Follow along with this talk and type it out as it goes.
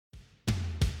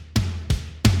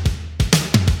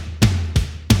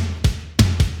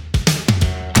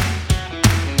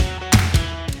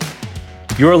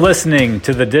You're listening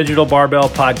to the Digital Barbell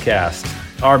Podcast.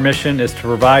 Our mission is to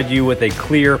provide you with a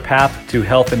clear path to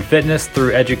health and fitness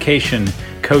through education,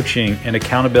 coaching, and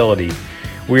accountability.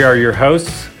 We are your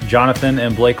hosts, Jonathan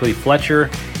and Blakely Fletcher,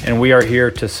 and we are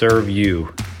here to serve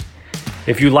you.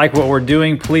 If you like what we're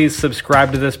doing, please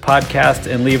subscribe to this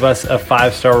podcast and leave us a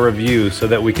 5-star review so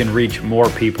that we can reach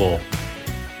more people.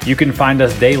 You can find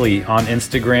us daily on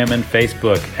Instagram and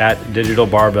Facebook at Digital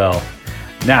Barbell.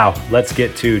 Now, let's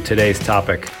get to today's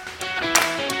topic.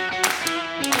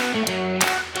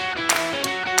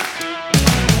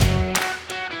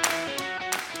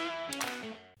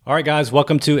 All right, guys,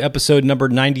 welcome to episode number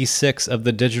 96 of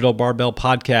the Digital Barbell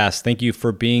Podcast. Thank you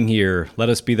for being here. Let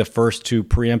us be the first to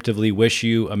preemptively wish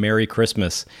you a Merry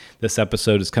Christmas. This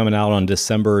episode is coming out on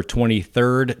December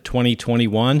 23rd,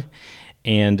 2021.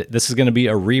 And this is going to be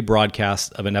a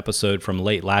rebroadcast of an episode from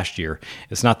late last year.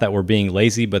 It's not that we're being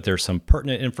lazy, but there's some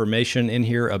pertinent information in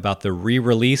here about the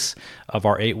re-release of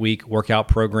our 8-week workout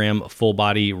program, Full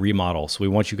Body Remodel. So we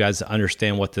want you guys to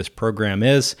understand what this program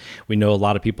is. We know a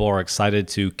lot of people are excited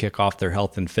to kick off their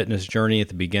health and fitness journey at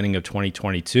the beginning of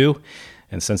 2022.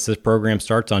 And since this program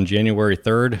starts on January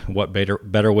 3rd, what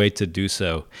better way to do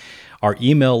so? Our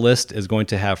email list is going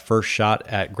to have first shot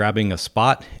at grabbing a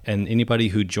spot, and anybody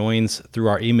who joins through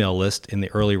our email list in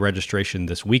the early registration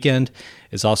this weekend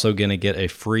is also going to get a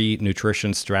free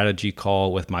nutrition strategy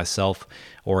call with myself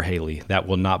or Haley. That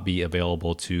will not be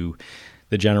available to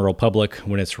the general public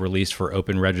when it's released for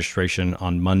open registration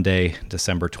on Monday,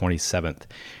 December 27th.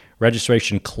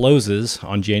 Registration closes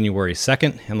on January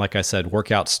 2nd, and like I said,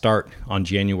 workouts start on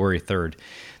January 3rd.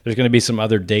 There's going to be some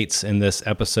other dates in this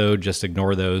episode. Just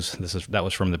ignore those. That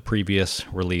was from the previous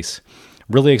release.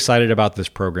 Really excited about this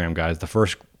program, guys. The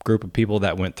first group of people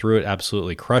that went through it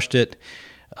absolutely crushed it.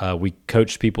 We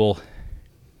coached people.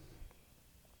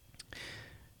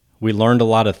 We learned a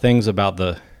lot of things about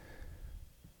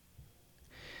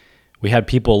we had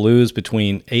people lose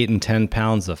between 8 and 10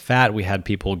 pounds of fat. We had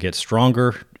people get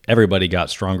stronger. Everybody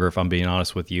got stronger, if I'm being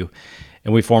honest with you.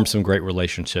 And we formed some great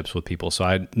relationships with people. So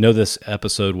I know this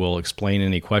episode will explain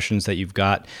any questions that you've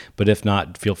got, but if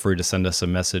not, feel free to send us a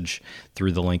message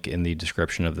through the link in the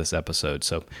description of this episode.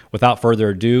 So without further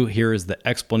ado, here is the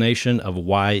explanation of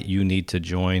why you need to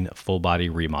join Full Body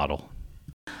Remodel.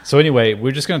 So anyway,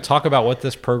 we're just going to talk about what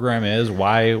this program is,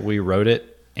 why we wrote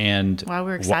it, and why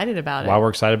we're excited about it. Why we're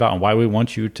excited about it, and why we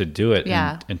want you to do it,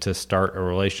 Yeah. and to start a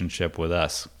relationship with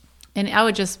us. And I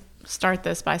would just start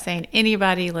this by saying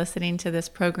anybody listening to this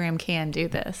program can do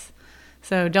this.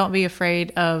 So don't be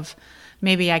afraid of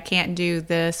maybe I can't do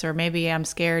this, or maybe I'm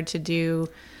scared to do,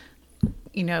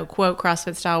 quote,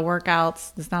 CrossFit style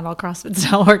workouts. It's not all CrossFit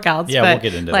style workouts. Yeah, but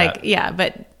we'll get into that. Yeah,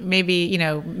 but maybe,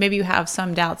 maybe you have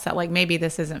some doubts that maybe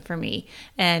this isn't for me.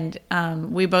 And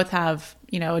we both have,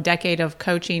 a decade of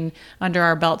coaching under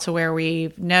our belt to where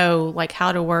we know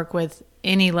how to work with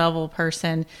any level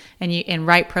person and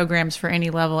write programs for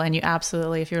any level. And you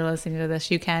absolutely, if you're listening to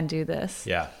this, you can do this.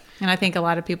 Yeah. And I think a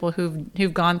lot of people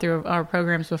who've gone through our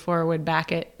programs before would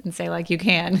back it and say you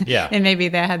can. Yeah. And maybe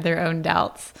they had their own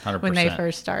doubts 100%. when they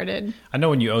first started. I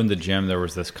know when you owned the gym, there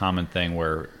was this common thing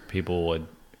where people would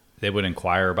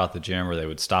inquire about the gym, or they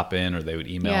would stop in, or they would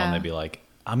email, and they'd be like,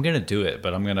 I'm going to do it,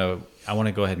 but I want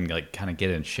to go ahead and kind of get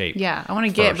in shape. Yeah. I want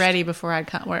to get ready before I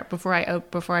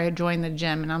join the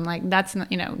gym. And I'm like, that's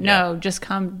not, no, just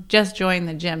join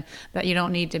the gym, that you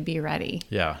don't need to be ready.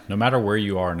 Yeah. No matter where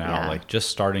you are now, just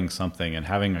starting something and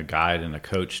having a guide and a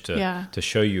coach to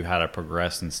show you how to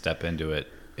progress and step into it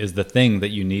is the thing that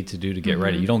you need to do to get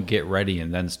ready. You don't get ready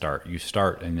and then start. You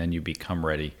start and then you become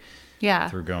ready. Yeah.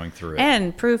 Through going through it.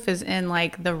 And proof is in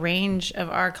the range of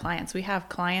our clients. We have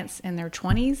clients in their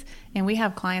 20s and we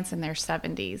have clients in their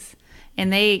 70s.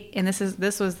 And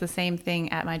this was the same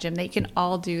thing at my gym. They can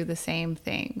all do the same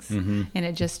things. Mm-hmm. And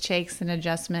it just takes an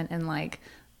adjustment and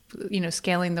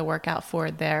scaling the workout for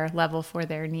their level, for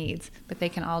their needs. But they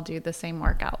can all do the same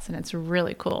workouts, and it's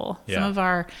really cool. Yeah. Some of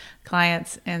our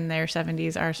clients in their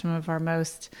 70s are some of our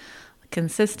most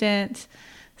consistent,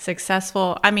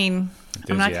 successful. I mean,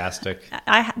 enthusiastic.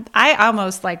 I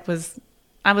almost I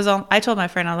told my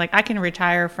friend, I was like, I can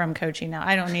retire from coaching now.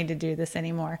 I don't need to do this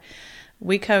anymore.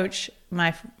 We coach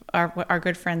our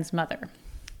good friend's mother.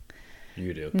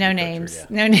 You do. No names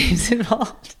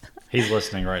involved. He's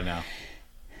listening right now.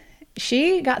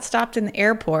 She got stopped in the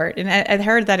airport, and I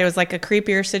heard that it was a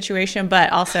creepier situation,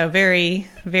 but also very,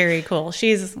 very cool.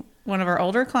 She's one of our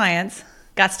older clients.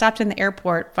 Got stopped in the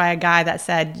airport by a guy that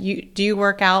said, do you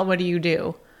work out? What do you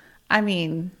do? I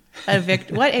mean,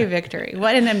 what a victory.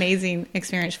 What an amazing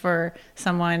experience for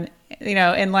someone,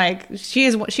 and like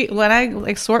when I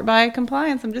like sort by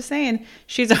compliance, I'm just saying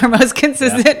she's our most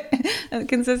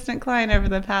consistent client over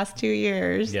the past 2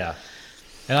 years. Yeah.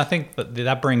 And I think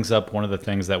that brings up one of the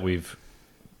things that we've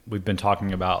been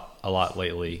talking about a lot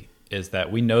lately, is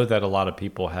that we know that a lot of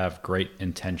people have great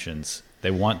intentions.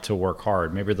 They want to work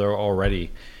hard. Maybe they're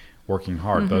already working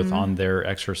hard, both on their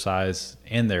exercise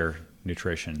and their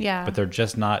nutrition. Yeah. But they're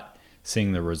just not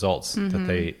seeing the results that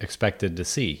they expected to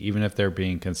see, even if they're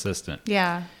being consistent.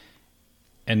 Yeah.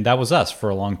 And that was us for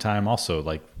a long time also,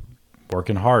 like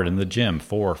working hard in the gym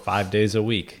 4 or 5 days a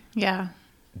week. Yeah.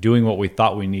 Doing what we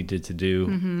thought we needed to do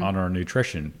on our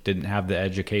nutrition. Didn't have the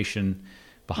education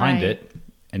behind it,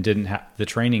 and didn't have the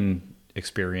training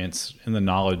experience and the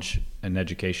knowledge and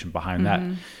education behind that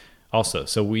also.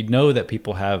 So we know that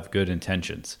people have good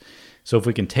intentions. So if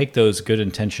we can take those good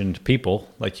intentioned people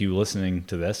like you listening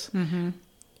to this and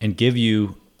give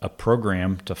you a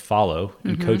program to follow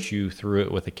and coach you through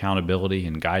it with accountability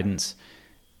and guidance,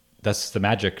 that's the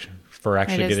magic for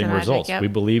actually getting results. Yep. We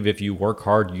believe if you work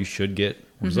hard, you should get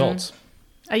results.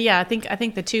 Yeah, I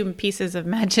think the two pieces of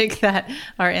magic that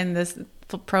are in this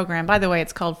program, by the way,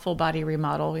 it's called Full Body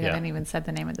Remodel. We haven't even said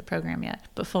the name of the program yet,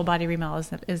 but Full Body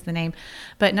Remodel is the name.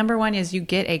 But number one is you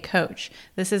get a coach.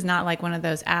 This is not like one of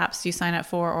those apps you sign up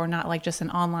for, or not like just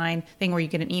an online thing where you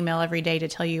get an email every day to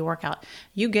tell you your workout.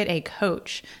 You get a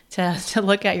coach to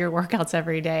look at your workouts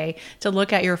every day, to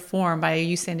look at your form by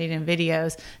you sending in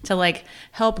videos, to like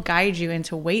help guide you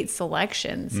into weight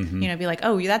selections. Be like,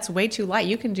 oh, that's way too light.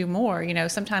 You can do more.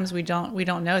 Sometimes we don't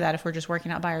know that if we're just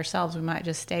working out by ourselves. We might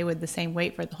just stay with the same weight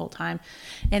for the whole time.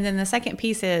 And then the second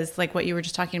piece is like what you were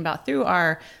just talking about, through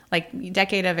our like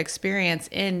decade of experience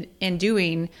in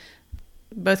doing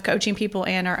both coaching people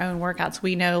and our own workouts.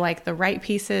 We know like the right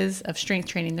pieces of strength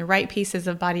training, the right pieces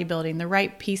of bodybuilding, the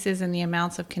right pieces and the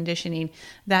amounts of conditioning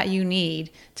that you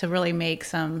need to really make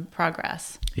some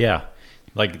progress. Yeah.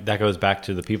 Like that goes back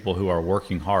to the people who are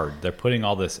working hard. They're putting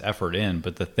all this effort in,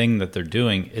 but the thing that they're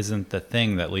doing isn't the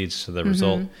thing that leads to the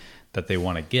result that they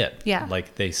want to get. Yeah.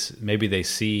 Like maybe they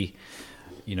see,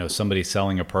 somebody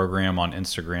selling a program on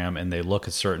Instagram and they look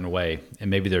a certain way, and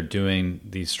maybe they're doing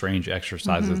these strange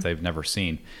exercises they've never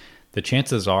seen. The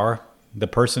chances are the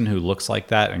person who looks like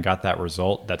that and got that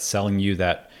result, that's selling you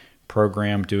that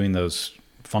program, doing those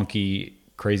funky,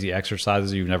 crazy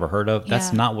exercises you've never heard of,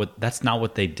 that's not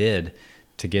what they did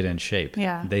to get in shape.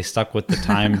 Yeah. They stuck with the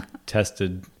time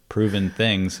tested, proven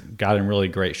things, got in really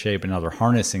great shape, and now they're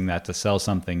harnessing that to sell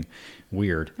something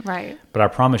weird. Right. But I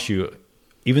promise you,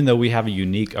 even though we have a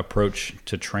unique approach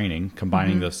to training,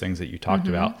 combining those things that you talked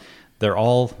about, they're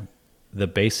all the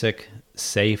basic,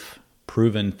 safe,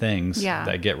 proven things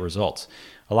that get results.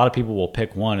 A lot of people will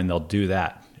pick one and they'll do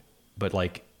that. But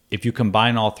like if you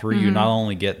combine all three, you not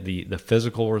only get the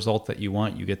physical result that you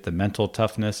want, you get the mental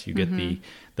toughness, you get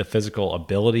the physical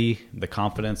ability, the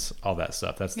confidence, all that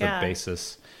stuff. That's the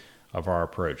basis of our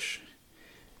approach.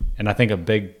 And I think a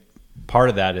big part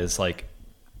of that is like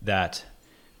that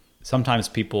sometimes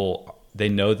people, they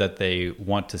know that they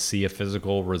want to see a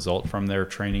physical result from their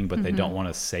training, but they don't want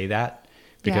to say that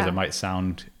because it might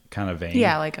sound kind of vain.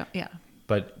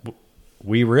 But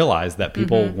we realize that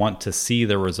people want to see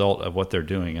the result of what they're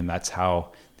doing, and that's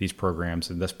how these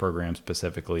programs, and this program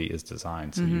specifically, is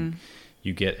designed. So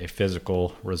you get a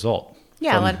physical result.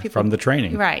 Yeah, a lot of people from the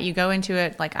training. Right. You go into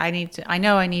it like I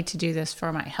know I need to do this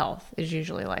for my health, is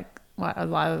usually like a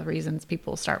lot of the reasons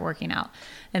people start working out.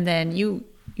 And then you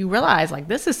realize like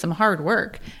this is some hard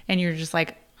work, and you're just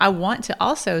like, I want to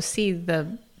also see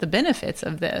the benefits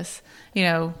of this,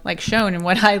 like shown in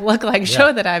what I look like,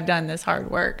 show that I've done this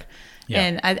hard work. Yeah.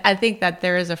 And I think that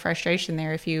there is a frustration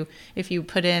there if you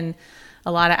put in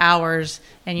a lot of hours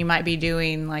and you might be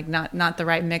doing like not the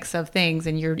right mix of things,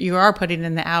 and you are putting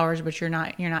in the hours, but you're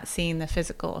not seeing the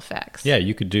physical effects. Yeah,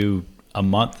 you could do a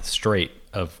month straight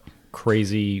of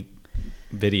crazy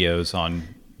videos on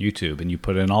YouTube and you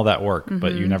put in all that work,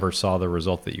 but you never saw the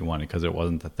result that you wanted because it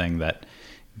wasn't the thing that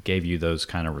gave you those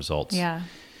kind of results. Yeah.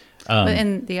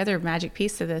 And the other magic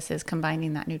piece to this is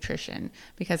combining that nutrition,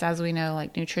 because as we know,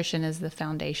 like nutrition is the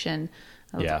foundation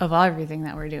of everything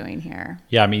that we're doing here.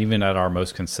 Yeah. I mean, even at our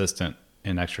most consistent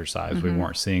in exercise, we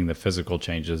weren't seeing the physical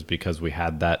changes because we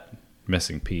had that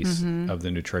missing piece of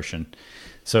the nutrition.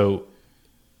 So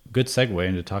good segue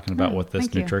into talking about what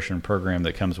this nutrition program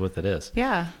that comes with it is.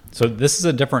 Yeah. So this is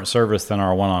a different service than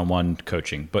our one-on-one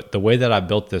coaching, but the way that I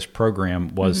built this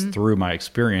program was through my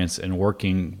experience in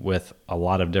working with a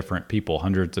lot of different people,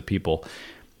 hundreds of people.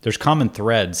 There's common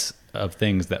threads of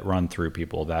things that run through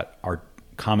people that are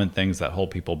common things that hold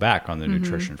people back on the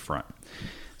nutrition front.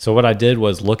 So what I did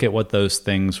was look at what those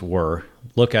things were,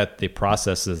 look at the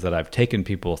processes that I've taken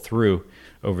people through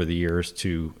over the years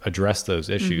to address those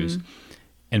issues,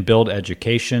 and build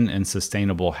education and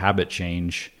sustainable habit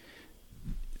change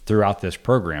throughout this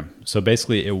program. So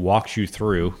basically it walks you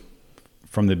through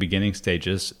from the beginning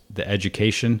stages, the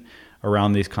education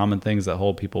around these common things that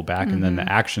hold people back, and then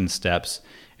the action steps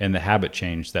and the habit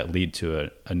change that lead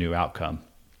to a new outcome.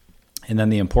 And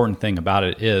then the important thing about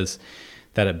it is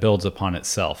that it builds upon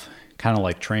itself. Kind of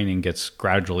like training gets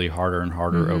gradually harder and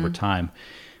harder over time.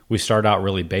 We start out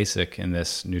really basic in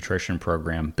this nutrition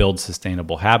program, build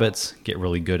sustainable habits, get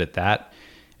really good at that.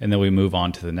 And then we move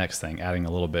on to the next thing, adding a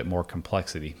little bit more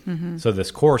complexity. So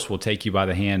this course will take you by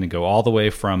the hand and go all the way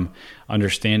from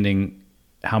understanding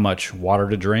how much water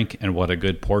to drink and what a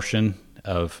good portion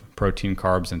of protein,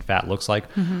 carbs, and fat looks like,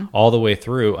 all the way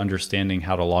through understanding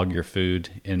how to log your food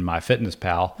in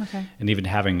MyFitnessPal, and even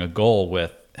having a goal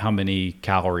with how many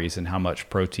calories and how much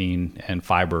protein and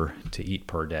fiber to eat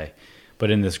per day,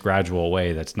 but in this gradual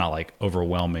way that's not like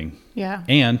overwhelming. Yeah.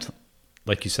 And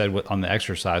like you said, on the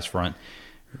exercise front,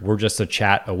 we're just a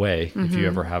chat away. If you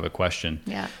ever have a question,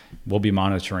 we'll be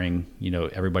monitoring,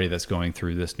 everybody that's going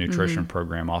through this nutrition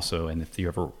program also. And if you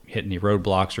ever hit any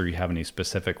roadblocks or you have any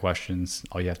specific questions,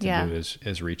 all you have to do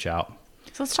is reach out.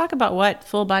 So let's talk about what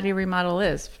full body remodel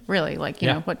is really, like,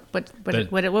 what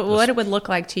it would look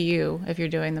like to you if you're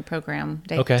doing the program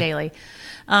daily.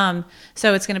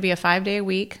 So it's going to be a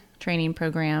 5-day-a-week training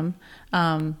program.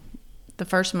 The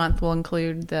first month will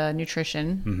include the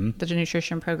nutrition, the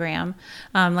nutrition program.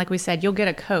 Like we said, you'll get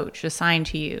a coach assigned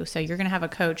to you. So you're going to have a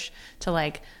coach to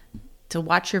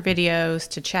watch your videos,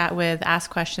 to chat with,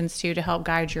 ask questions to help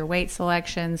guide your weight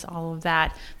selections, all of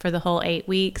that for the whole 8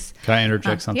 weeks. Can I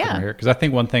interject something right here? Because I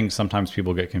think one thing sometimes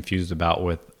people get confused about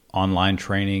with online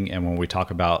training, and when we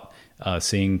talk about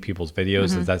seeing people's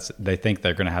videos, is they think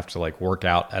they're going to have to work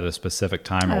out at a specific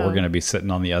time, or we're going to be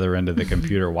sitting on the other end of the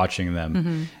computer watching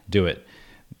them do it.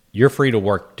 You're free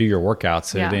to do your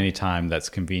workouts at any time that's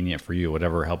convenient for you,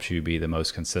 whatever helps you be the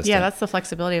most consistent. Yeah, that's the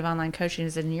flexibility of online coaching,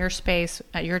 is in your space,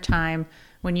 at your time,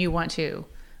 when you want to,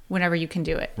 whenever you can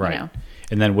do it. Right.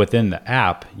 And then within the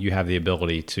app, you have the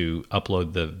ability to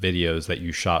upload the videos that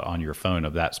you shot on your phone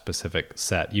of that specific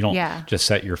set. You don't just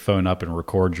set your phone up and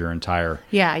record your entire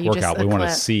workout. We want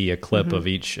to see a clip of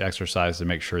each exercise to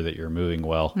make sure that you're moving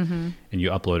well, and you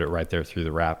upload it right there through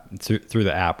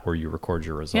the app where you record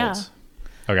your results.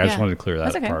 Okay, I just wanted to clear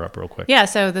that part up real quick. Yeah,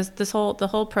 so the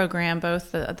whole program,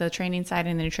 both the training side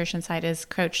and the nutrition side, is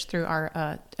coached through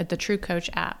our the True Coach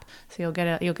app. So you'll get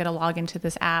a login to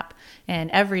this app, and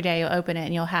every day you'll open it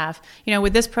and you'll have,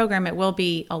 with this program, it will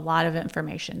be a lot of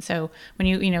information. So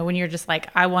when when you're just like,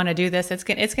 I want to do this,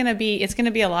 it's gonna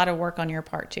be a lot of work on your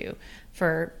part too,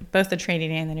 for both the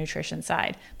training and the nutrition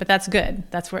side. But that's good.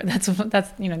 That's how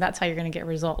you're going to get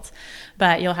results.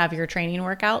 But you'll have your training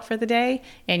workout for the day,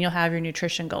 and you'll have your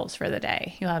nutrition goals for the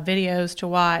day. You'll have videos to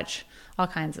watch, all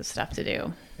kinds of stuff to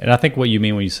do. And I think what you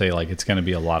mean when you say it's going to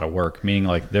be a lot of work,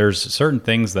 meaning there's certain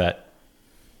things that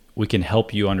we can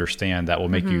help you understand that will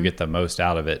make you get the most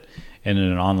out of it. And in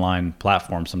an online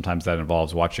platform, sometimes that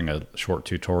involves watching a short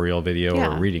tutorial video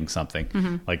or reading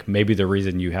something. Like maybe the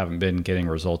reason you haven't been getting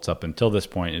results up until this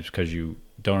point is because you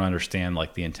don't understand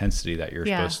the intensity that you're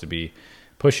supposed to be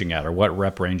pushing at, or what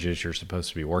rep ranges you're supposed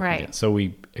to be working at. So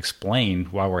we explain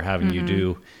why we're having you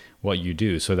do what you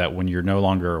do, so that when you're no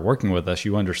longer working with us,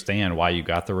 you understand why you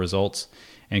got the results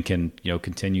and can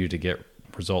continue to get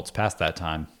results past that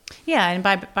time. Yeah, and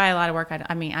by a lot of work, I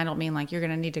don't mean you're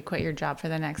going to need to quit your job for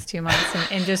the next 2 months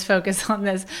and just focus on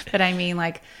this. But I mean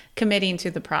committing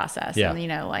to the process. Yeah.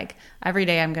 And every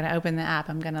day I'm going to open the app.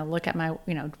 I'm going to look at my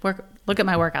look at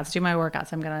my workouts, do my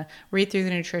workouts. I'm going to read through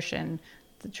the nutrition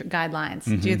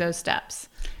guidelines, do those steps.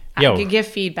 I can give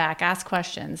feedback, ask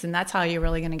questions, and that's how you're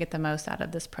really going to get the most out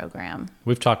of this program.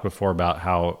 We've talked before about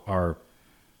how our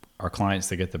clients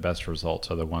that get the best results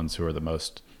are the ones who are the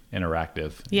most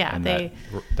interactive. Yeah, and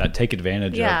that take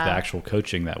advantage of the actual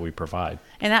coaching that we provide.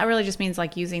 And that really just means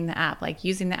using the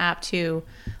app to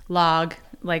log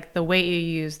the weight you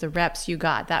use, the reps you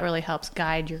got. That really helps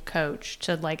guide your coach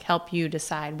to help you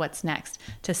decide what's next,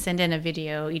 to send in a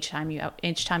video each time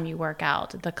you work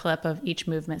out, the clip of each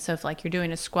movement. So if you're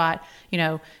doing a squat,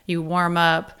 you warm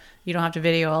up, you don't have to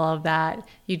video all of that.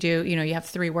 You do, you have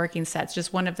 3 working sets.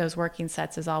 Just one of those working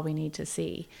sets is all we need to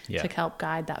see to help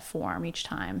guide that form each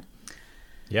time.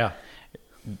 Yeah.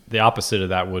 The opposite of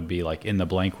that would be in the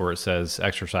blank where it says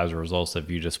exercise results,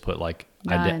 if you just put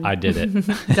I did it,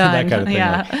 that kind of thing.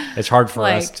 Yeah. It's hard for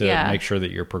us to make sure that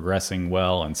you're progressing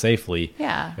well and safely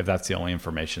if that's the only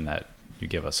information that you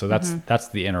give us. So that's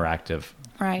the interactive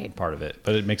Right. part of it,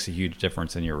 but it makes a huge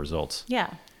difference in your results. Yeah.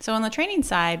 So on the training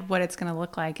side, what it's going to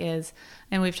look like is,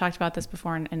 and we've talked about this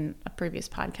before in a previous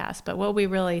podcast, but what we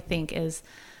really think is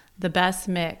the best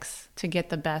mix to get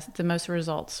the most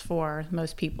results for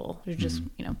most people who just,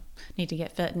 need to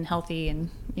get fit and healthy and,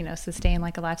 sustain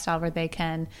like a lifestyle where they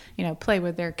can, play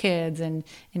with their kids and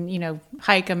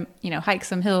hike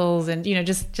some hills and,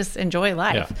 just enjoy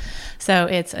life. Yeah. So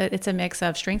it's a mix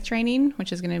of strength training,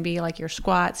 which is going to be like your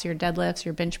squats, your deadlifts,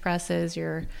 your bench presses,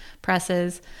 your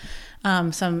presses,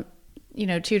 some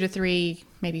 2 to 3,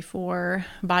 maybe 4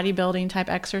 bodybuilding type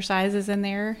exercises in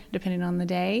there, depending on the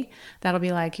day. That'll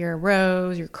be like your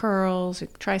rows, your curls, your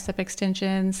tricep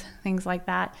extensions, things like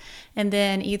that. And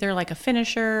then either like a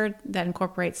finisher that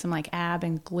incorporates some like ab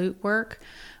and glute work,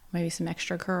 maybe some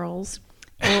extra curls,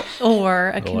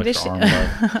 or a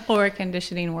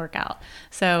conditioning workout.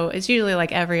 So it's usually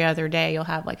like every other day you'll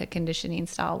have like a conditioning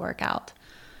style workout.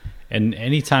 And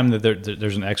anytime that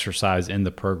there's an exercise in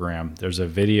the program, there's a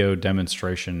video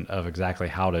demonstration of exactly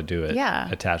how to do it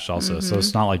attached also. Mm-hmm. So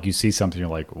it's not like you see something, you're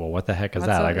like, well, what the heck is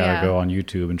that? I got to go on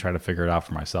YouTube and try to figure it out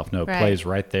for myself. No, it plays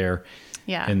right there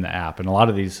in the app. And a lot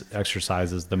of these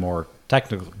exercises, the more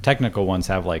technical ones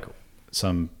have like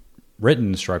some written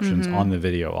instructions on the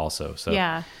video also. So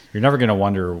you're never going to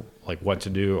wonder like what to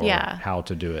do or how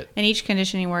to do it. And each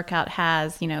conditioning workout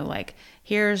has, like,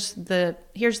 here's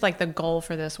like the goal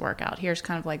for this workout. Here's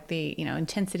kind of like the,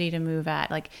 intensity to move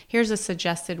at. Like, here's the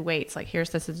suggested weights. Like,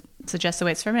 here's the suggested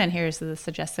weights for men. Here's the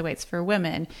suggested weights for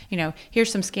women.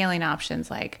 Here's some scaling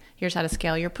options. Like, here's how to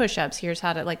scale your push-ups. Here's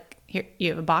how to here you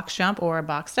have a box jump or a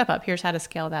box step up. Here's how to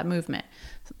scale that movement.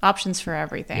 Options for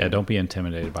everything. Yeah, don't be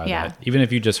intimidated by that. Even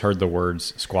if you just heard the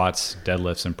words squats,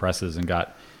 deadlifts, and presses and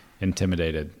got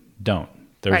intimidated, don't.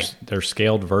 There's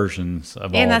scaled versions of all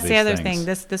of these things. And that's the other thing.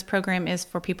 This program is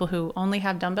for people who only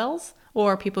have dumbbells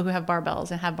or people who have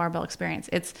barbells and have barbell experience.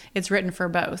 It's written for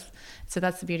both. So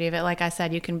that's the beauty of it. Like I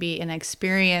said, you can be an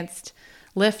experienced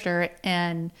lifter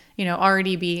and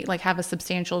already be like have a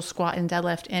substantial squat and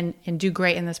deadlift and do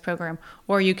great in this program,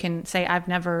 or you can say I've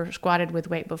never squatted with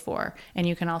weight before, and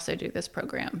you can also do this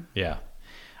program.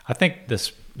 I think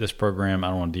this program, I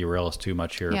don't want to derail us too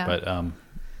much here, but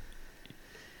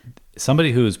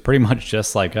somebody who is pretty much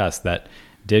just like us that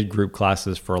did group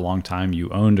classes for a long time, you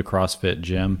owned a CrossFit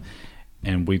gym,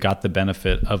 and we got the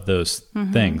benefit of those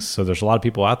things. So there's a lot of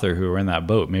people out there who are in that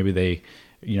boat. Maybe they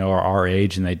are our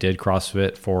age and they did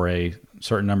CrossFit for a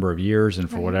certain number of years, and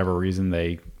for whatever reason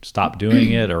they stopped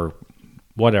doing it or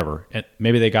whatever. And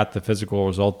maybe they got the physical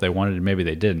result they wanted and maybe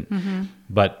they didn't.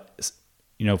 But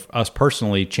us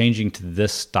personally, changing to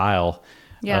this style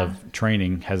of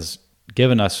training has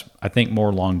given us, I think,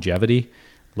 more longevity,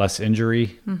 less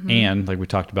injury, and like we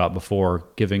talked about before,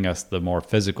 giving us the more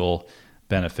physical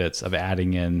benefits of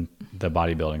adding in the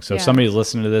bodybuilding. So if somebody's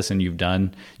listening to this and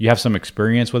you have some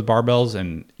experience with barbells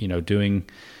and doing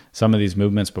some of these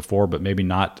movements before, but maybe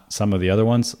not some of the other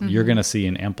ones, you're going to see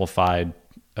an amplified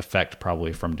effect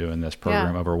probably from doing this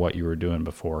program over what you were doing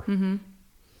before.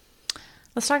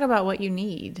 Let's talk about what you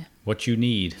need. What you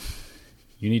need.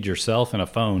 You need yourself and a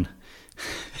phone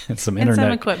and some internet,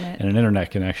 some equipment, and an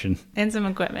internet connection, and some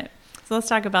equipment. So let's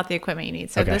talk about the equipment you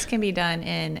need. So this can be done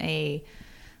in a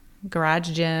garage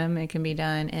gym. It can be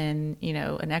done in,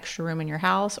 an extra room in your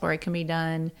house, or it can be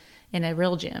done in a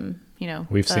real gym.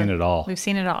 We've seen it all. We've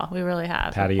seen it all. We really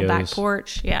have. Patios. A back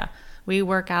porch. Yeah. We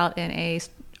work out in a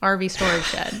RV storage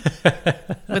shed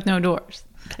with no doors.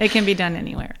 It can be done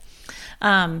anywhere.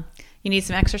 You need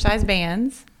some exercise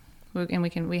bands.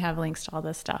 And we have links to all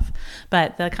this stuff,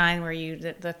 but the kind where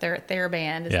the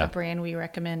TheraBand is the brand we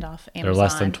recommend off Amazon. They're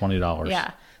less than $20.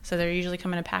 Yeah, so they're usually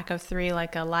come in a pack of 3,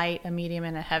 like a light, a medium,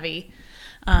 and a heavy.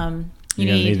 You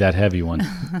need that heavy one.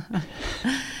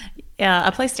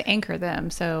 A place to anchor them.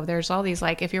 So there's all these,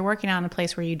 like, if you're working out in a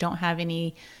place where you don't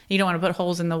want to put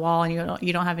holes in the wall and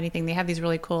you don't have anything, they have these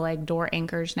really cool like door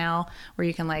anchors now where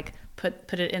you can like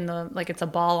put it in the, like it's a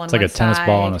ball on one side. It's like a tennis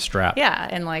ball on a strap. Yeah,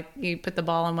 and like you put the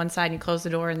ball on one side and you close the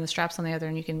door and the strap's on the other,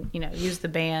 and you can use the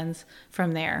bands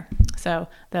from there. So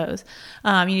those.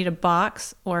 You need a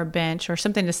box or a bench or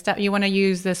something to step. You want to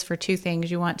use this for 2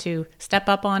 things. You want to step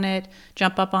up on it,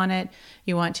 jump up on it.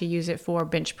 You want to use it for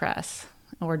bench press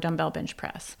or dumbbell bench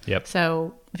press. Yep.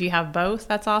 So if you have both,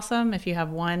 that's awesome. If you have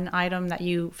one item that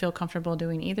you feel comfortable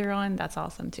doing either on, that's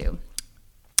awesome too.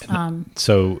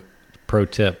 So pro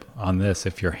tip on this,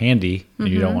 if you're handy and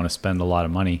you don't want to spend a lot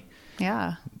of money,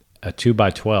 a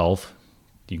 2x12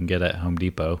 you can get at Home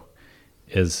Depot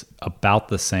is about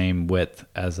the same width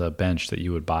as a bench that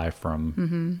you would buy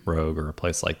from Rogue or a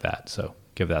place like that. So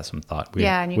give that some thought. We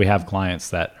have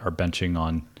clients that are benching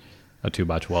on A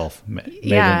 2x12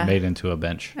 Yeah. made into a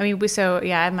bench. I mean,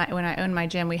 when I owned my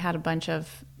gym, we had a bunch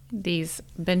of these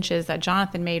benches that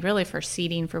Jonathan made really for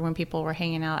seating for when people were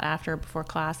hanging out before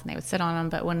class and they would sit on them.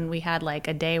 But when we had like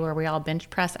a day where we all bench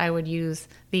press, I would use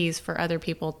these for other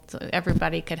people. So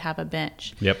everybody could have a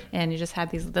bench. Yep. And you just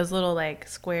had those little like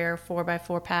square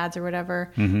 4x4 pads or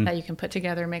whatever that you can put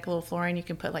together and make a little flooring. You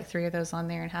can put like 3 of those on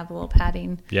there and have a little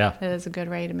padding. Yeah. It is a good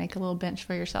way to make a little bench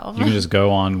for yourself. You can just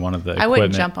go on one of the I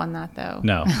wouldn't jump on that though.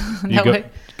 No. You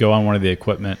go on one of the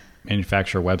equipment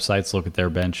manufacturer websites, look at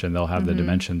their bench, and they'll have the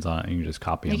dimensions on it, and you can just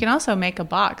copy them. You can also make a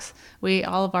box.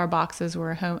 All of our boxes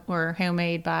were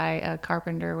homemade by a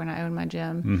carpenter when I owned my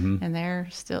gym, and they're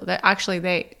still.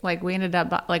 We ended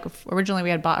up originally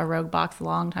we had bought a Rogue box a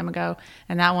long time ago,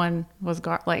 and that one was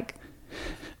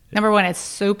number one, it's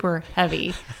super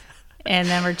heavy. And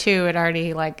number 2, it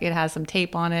already it has some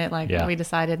tape on it. We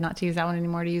decided not to use that one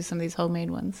anymore, to use some of these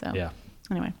homemade ones. So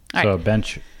anyway, all right. A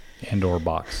bench and/or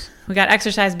box. We got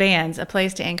exercise bands, a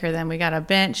place to anchor them. We got a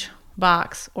bench,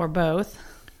 box, or both.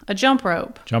 A jump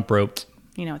rope. Jump rope.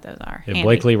 You know what those are. If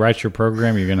Blakely writes your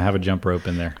program, you're going to have a jump rope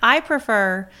in there. I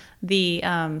prefer the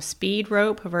speed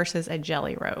rope versus a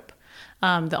jelly rope.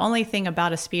 The only thing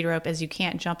about a speed rope is you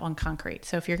can't jump on concrete.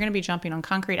 So if you're going to be jumping on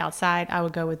concrete outside, I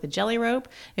would go with the jelly rope.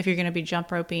 If you're going to be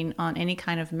jump roping on any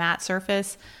kind of mat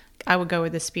surface, I would go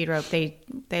with the speed rope. They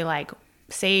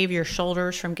save your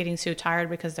shoulders from getting so tired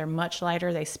because they're much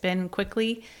lighter. They spin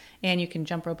quickly, and you can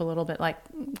jump rope a little bit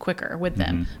quicker with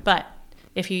them. But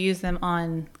if you use them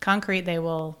on concrete, they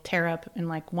will tear up in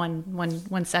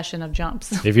one session of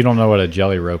jumps. If you don't know what a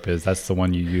jelly rope is, that's the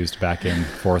one you used back in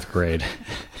 4th grade.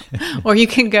 Or you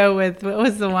can go with, what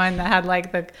was the one that had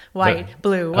the white,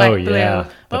 blue. Yeah.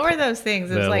 What were those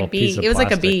things? It was it was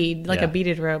like a bead, a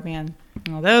beaded rope, man.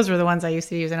 Well, those were the ones I used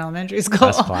to use in elementary school.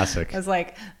 That's classic. It was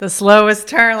the slowest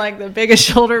turn, the biggest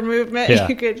shoulder movement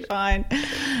you could find.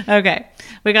 Okay.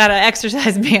 We got an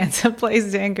exercise band, a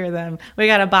place to anchor them. We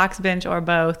got a box bench or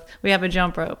both. We have a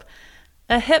jump rope.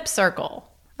 A hip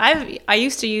circle. I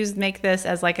used to make this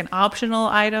as an optional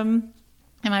item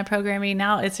in my programming.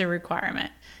 Now it's a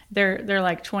requirement. They're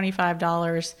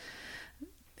 $25.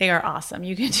 They are awesome.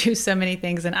 You can do so many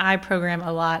things, and I program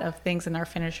a lot of things in our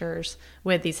finishers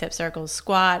with these hip circles.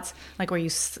 Squats, where you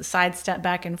sidestep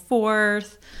back and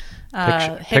forth.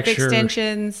 Hip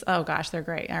extensions. Oh gosh, they're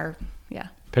great.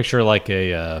 Picture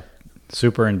a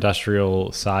super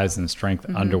industrial size and strength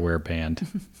underwear band.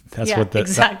 That's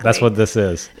exactly. That's what this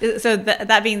is. So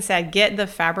that being said, get the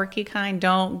fabric-y kind.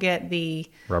 Don't get the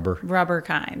rubber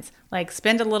kinds.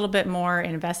 Spend a little bit more,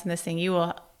 invest in this thing.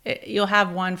 You'll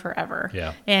have one forever.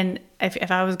 Yeah. And if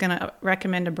I was going to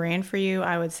recommend a brand for you,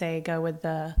 I would say go with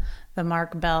the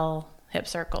Mark Bell Hip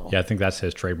Circle. Yeah, I think that's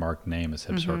his trademark name is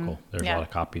Hip Circle. There's a lot of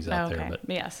copies out there, but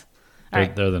yes.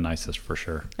 They're the nicest for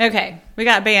sure. Okay, we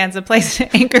got bands, a place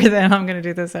to anchor them. I'm going to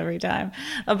do this every time.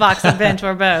 A box, a bench,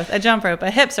 or both. A jump rope,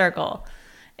 a hip circle.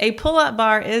 A pull-up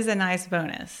bar is a nice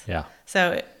bonus. Yeah.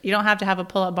 So you don't have to have a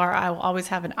pull-up bar. I will always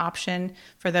have an option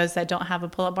for those that don't have a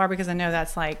pull-up bar, because I know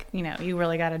that's you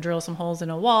really got to drill some holes in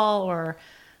a wall or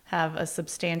have a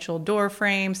substantial door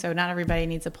frame. So not everybody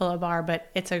needs a pull-up bar, but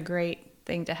it's a great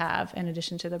thing to have in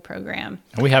addition to the program.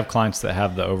 And we have clients that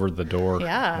have the over-the-door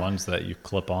ones that you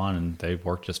clip on, and they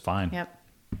work just fine. Yep.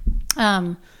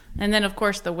 And then, of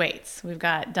course, the weights. We've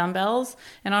got dumbbells.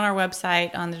 And on our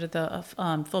website, under the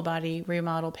full body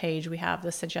remodel page, we have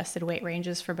the suggested weight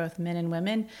ranges for both men and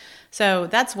women. So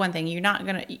that's one thing. You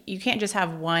can't just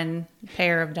have one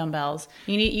pair of dumbbells.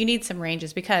 You need some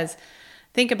ranges, because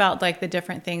think about the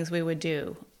different things we would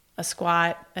do. A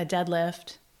squat, a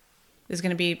deadlift is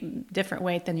going to be different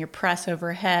weight than your press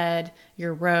overhead,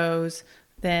 your rows.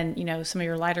 Then, some of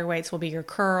your lighter weights will be your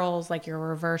curls, your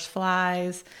reverse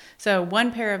flies. So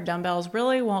one pair of dumbbells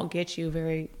really won't get you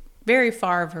very, very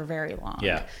far for very long.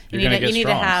 Yeah. You need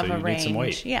to have a range. Need some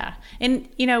weight. Yeah. And,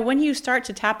 when you start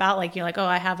to tap out, you're oh,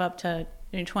 I have up to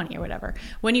 20 or whatever.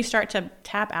 When you start to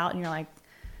tap out and you're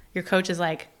your coach is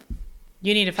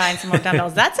you need to find some more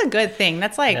dumbbells. That's a good thing.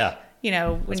 That's when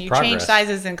you change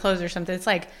sizes and clothes or something, it's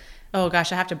oh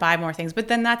gosh, I have to buy more things. But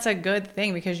then that's a good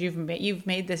thing, because you've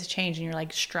made this change and you're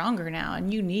stronger now,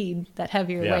 and you need that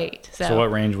heavier weight. So what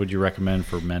range would you recommend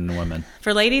for men and women?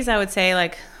 For ladies, I would say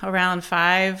around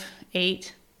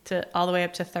 5'8" to all the way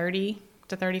up to 30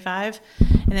 to 35.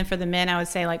 And then for the men, I would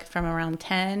say from around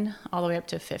 10 all the way up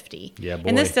to 50. Yeah, boy.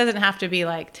 And this doesn't have to be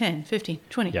 10, 15,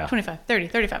 20, 25, 30,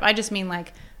 35. I just mean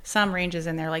some ranges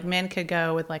in there. Men could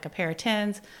go with a pair of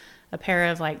 10s, a pair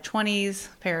of 20s,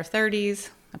 a pair of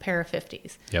 30s, a pair of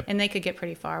 50s. Yep. And they could get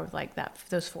pretty far with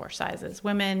those 4 sizes.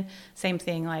 Women, same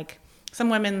thing, Some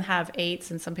women have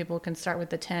 8s and some people can start with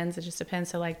the 10s. It just depends.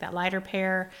 So like that lighter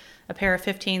pair, a pair of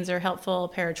 15s are helpful, a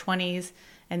pair of 20s,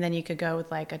 and then you could go with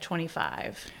like a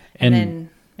 25 and then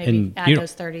maybe add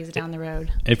those 30s down the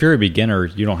road. If you're a beginner,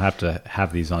 you don't have to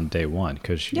have these on day one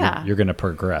because you're going to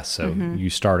progress. So you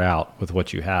start out with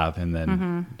what you have, and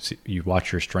then you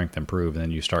watch your strength improve, and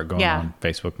then you start going on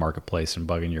Facebook Marketplace and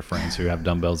bugging your friends who have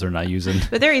dumbbells they're not using.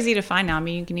 But they're easy to find now. I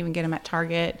mean, you can even get them at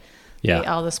Target. Yeah.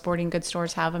 All the sporting goods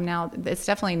stores have them now. It's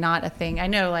definitely not a thing. I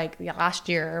know like last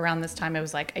year around this time, it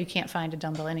was like, you can't find a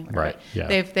dumbbell anywhere. Right.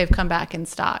 Yeah. They've come back in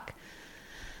stock.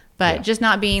 But just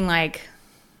not being like,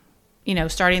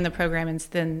 starting the program and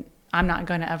then I'm not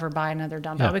going to ever buy another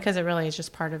dumbbell because it really is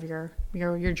just part of your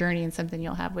journey and something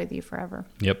you'll have with you forever.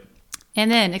 Yep.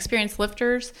 And then experienced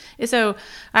lifters. So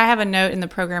I have a note in the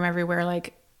program everywhere,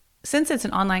 like since it's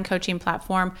an online coaching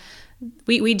platform,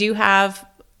 we do have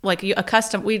like a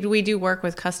custom, we do work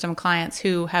with custom clients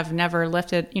who have never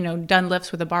lifted, done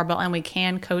lifts with a barbell, and we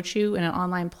can coach you in an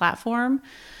online platform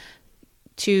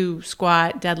to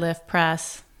squat, deadlift,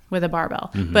 press with a barbell.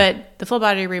 But the Full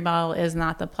Body Remodel is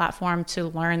not the platform to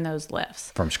learn those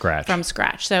lifts. From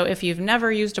scratch. So if you've never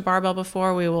used a barbell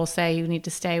before, we will say you need to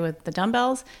stay with the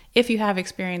dumbbells. If you have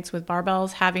experience with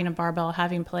barbells, having a barbell,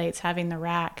 having plates, having the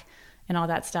rack and all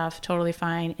that stuff, totally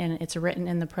fine. And it's written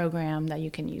in the program that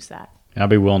you can use that. I'll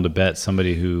be willing to bet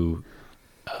somebody who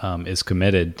is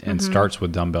committed and starts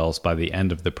with dumbbells by the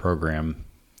end of the program,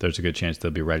 there's a good chance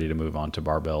they'll be ready to move on to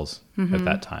barbells at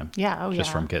that time. Yeah. Just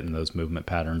from getting those movement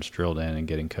patterns drilled in and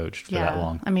getting coached for that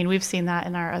long. I mean, we've seen that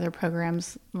in our other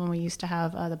programs when we used to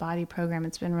have the body program.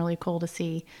 It's been really cool to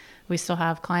see. We still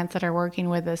have clients that are working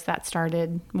with us that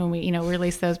started when we,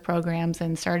 released those programs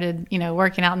and started,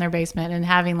 working out in their basement and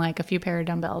having like a few pair of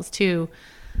dumbbells to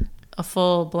a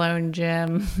full blown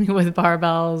gym with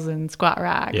barbells and squat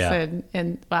racks.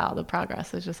 And wow, the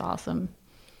progress is just awesome.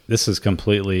 This is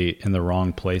completely in the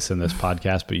wrong place in this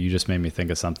podcast, but you just made me think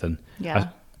of something. Yeah.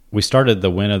 We started the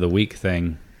win of the week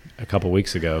thing a couple of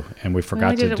weeks ago, and we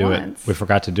forgot to do it. We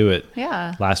forgot to do it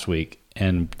last week.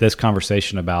 And this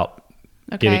conversation about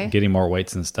getting more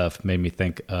weights and stuff made me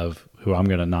think of who I'm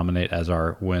going to nominate as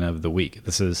our win of the week.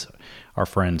 This is our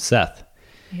friend Seth.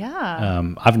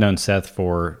 Yeah. I've known Seth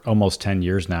for almost 10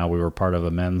 years now. We were part of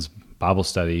a men's Bible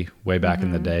study way back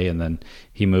in the day, and then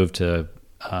he moved to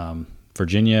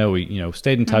Virginia. We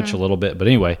stayed in touch a little bit, but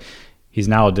anyway, he's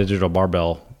now a Digital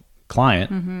Barbell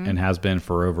client and has been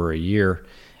for over a year.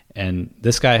 And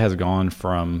this guy has gone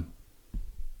from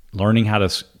learning how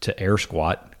to air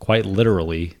squat quite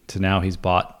literally to now he's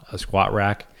bought a squat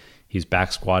rack. He's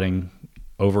back squatting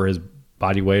over his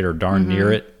body weight or darn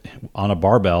near it on a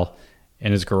barbell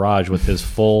in his garage with his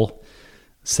full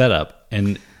setup.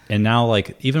 And now,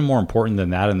 like, even more important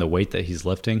than that and the weight that he's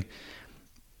lifting,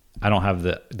 I don't have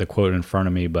the quote in front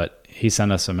of me, but he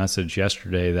sent us a message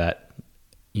yesterday that,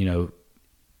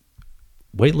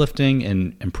 weightlifting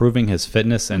and improving his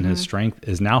fitness and his strength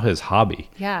is now his hobby.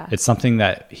 Yeah. It's something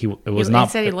that he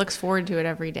said he looks forward to it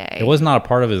every day. It was not a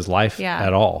part of his life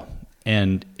at all.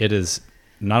 And it has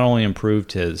not only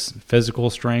improved his physical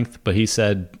strength, but he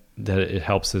said that it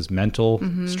helps his mental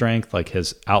strength, like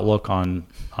his outlook on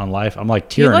life. I'm like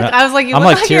tearing up. I was like, you look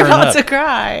like you're about to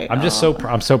cry. I'm just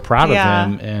I'm so proud of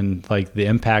him and like the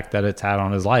impact that it's had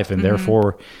on his life, and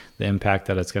therefore the impact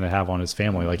that it's going to have on his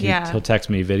family. Like he'll text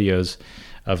me videos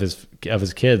of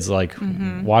his kids like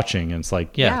watching, and it's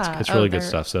like it's really good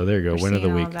stuff. So there you go, win of the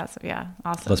week.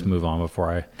 Awesome. Let's move on before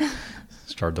I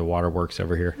start the waterworks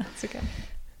over here. That's okay.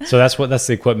 So that's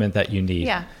the equipment that you need.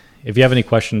 Yeah. If you have any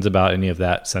questions about any of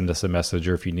that, send us a message,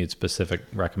 or if you need specific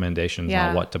recommendations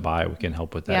on what to buy, we can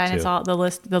help with that too. And it's all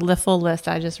the full list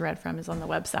I just read from is on the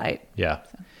website. Yeah.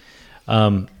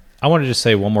 So. I want to just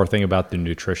say one more thing about the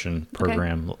nutrition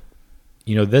program.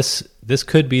 Okay. This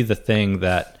could be the thing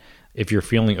that if you're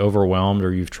feeling overwhelmed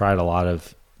or you've tried a lot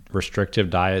of restrictive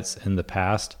diets in the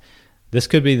past, this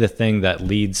could be the thing that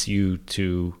leads you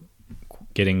to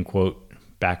getting, quote,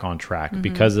 back on track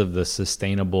because of the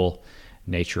sustainable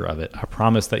nature of it. I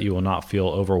promise that you will not feel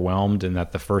overwhelmed, and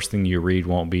that the first thing you read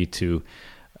won't be to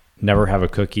never have a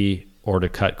cookie or to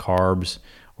cut carbs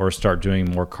or start doing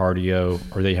more cardio,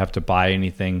 or that you have to buy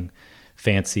anything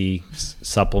fancy,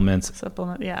 supplements.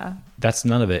 That's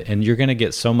none of it. And you're going to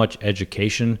get so much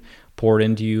education poured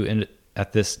into you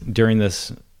during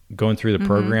this going through the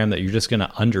program that you're just going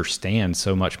to understand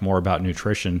so much more about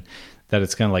nutrition that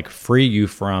it's going to like free you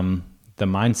from the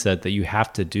mindset that you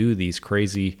have to do these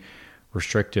crazy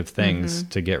restrictive things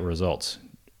to get results.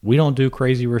 We don't do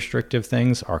crazy restrictive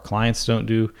things. Our clients don't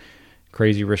do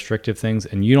crazy restrictive things,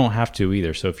 and you don't have to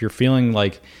either. So if you're feeling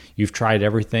like you've tried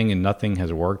everything and nothing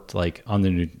has worked, like on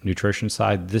the nutrition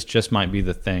side, this just might be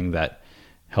the thing that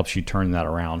helps you turn that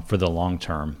around for the long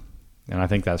term. And I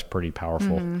think that's pretty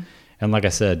powerful. And like I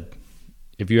said,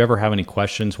 if you ever have any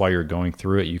questions while you're going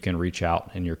through it, you can reach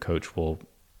out and your coach will,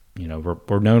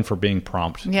 we're known for being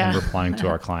prompt and replying to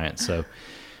our clients. So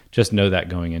just know that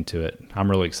going into it.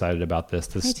 I'm really excited about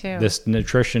this. Me too. This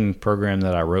nutrition program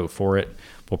that I wrote for it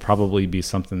will probably be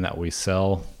something that we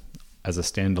sell as a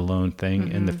standalone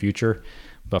thing in the future.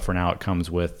 But for now, it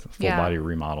comes with full body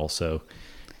remodel. So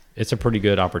it's a pretty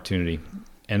good opportunity.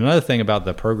 And another thing about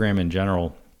the program in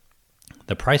general,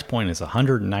 the price point is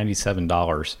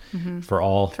 $197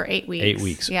 for 8 weeks. 8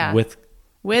 weeks. Yeah. With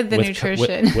the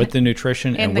nutrition. With the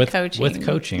nutrition and with coaching. With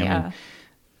coaching. Yeah. I mean,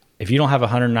 if you don't have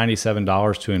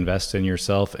 $197 to invest in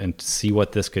yourself and see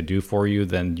what this could do for you,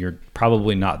 then you're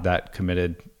probably not that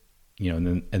committed,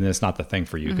 and it's not the thing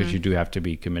for you, because you do have to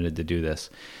be committed to do this.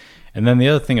 And then the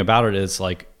other thing about it is,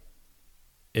 like,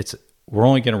 we're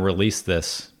only going to release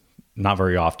this not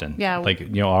very often. Yeah.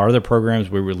 Like, our other programs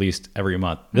we released every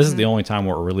month. This is the only time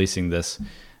we're releasing this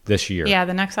year. Yeah.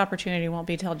 The next opportunity won't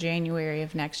be till January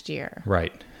of next year.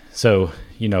 Right. So,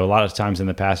 a lot of times in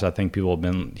the past, I think people have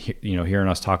been, hearing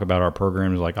us talk about our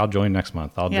programs like, I'll join next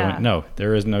month. I'll join. No,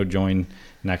 there is no join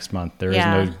next month. There is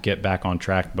no get back on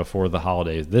track before the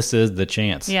holidays. This is the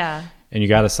chance. Yeah. And you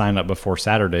got to sign up before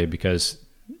Saturday, because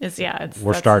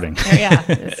we're starting. Yeah.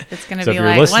 It's going to be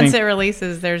like, once it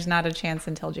releases, there's not a chance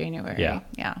until January. Yeah.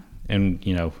 Yeah. And,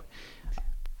 and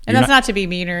that's not to be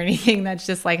mean or anything. That's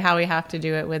just like how we have to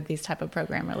do it with these type of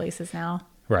program releases now.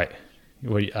 Right.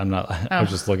 Well, I'm not. I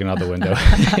was just looking out the window.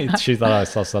 She thought I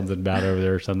saw something bad over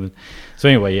there or something. So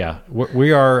anyway,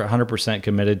 we are 100%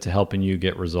 committed to helping you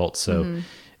get results. So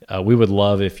we would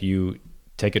love if you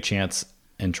take a chance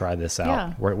and try this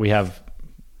out. Yeah. We have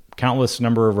countless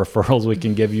number of referrals we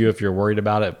can give you if you're worried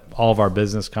about it. All of our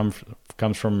business comes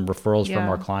from referrals from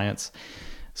our clients.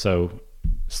 So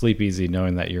sleep easy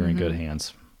knowing that you're in good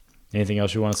hands. Anything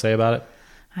else you want to say about it?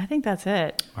 I think that's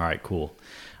it. All right, cool.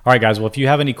 All right, guys. Well, if you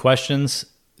have any questions,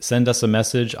 send us a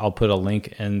message. I'll put a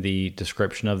link in the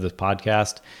description of this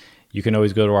podcast. You can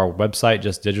always go to our website,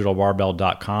 just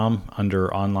digitalbarbell.com.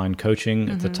 Under online coaching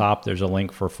at the top, there's a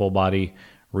link for full body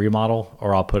remodel,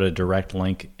 or I'll put a direct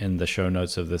link in the show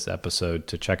notes of this episode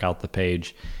to check out the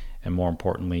page, and more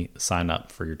importantly, sign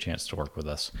up for your chance to work with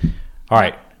us. All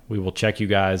right. We will check you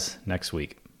guys next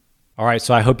week. All right,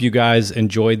 so I hope you guys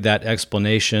enjoyed that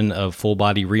explanation of full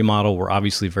body remodel. We're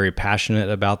obviously very passionate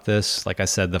about this. Like I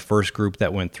said, the first group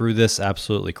that went through this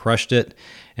absolutely crushed it,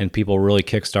 and people really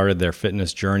kickstarted their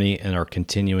fitness journey and are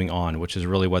continuing on, which is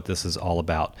really what this is all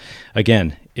about.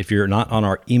 Again, if you're not on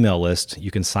our email list, you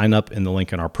can sign up in the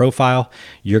link in our profile.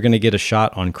 You're going to get a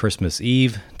shot on Christmas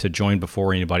Eve to join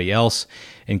before anybody else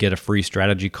and get a free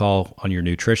strategy call on your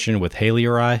nutrition with Haley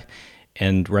or I.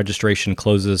 And registration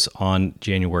closes on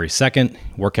January 2nd.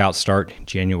 Workouts start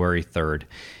January 3rd.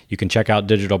 You can check out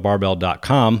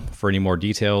digitalbarbell.com for any more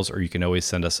details, or you can always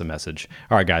send us a message.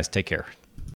 All right, guys, take care.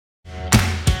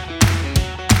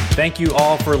 Thank you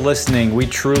all for listening. We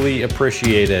truly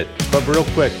appreciate it. But real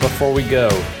quick, before we go,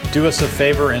 do us a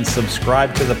favor and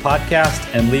subscribe to the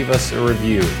podcast and leave us a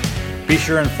review. Be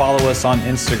sure and follow us on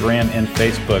Instagram and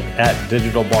Facebook at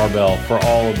Digital Barbell for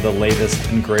all of the latest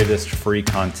and greatest free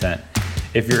content.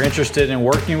 If you're interested in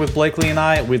working with Blakely and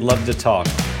I, we'd love to talk.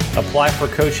 Apply for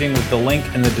coaching with the link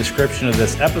in the description of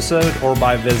this episode or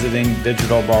by visiting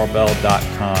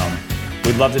digitalbarbell.com.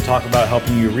 We'd love to talk about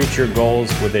helping you reach your goals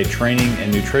with a training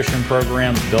and nutrition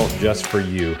program built just for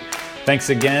you. Thanks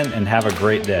again and have a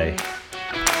great day.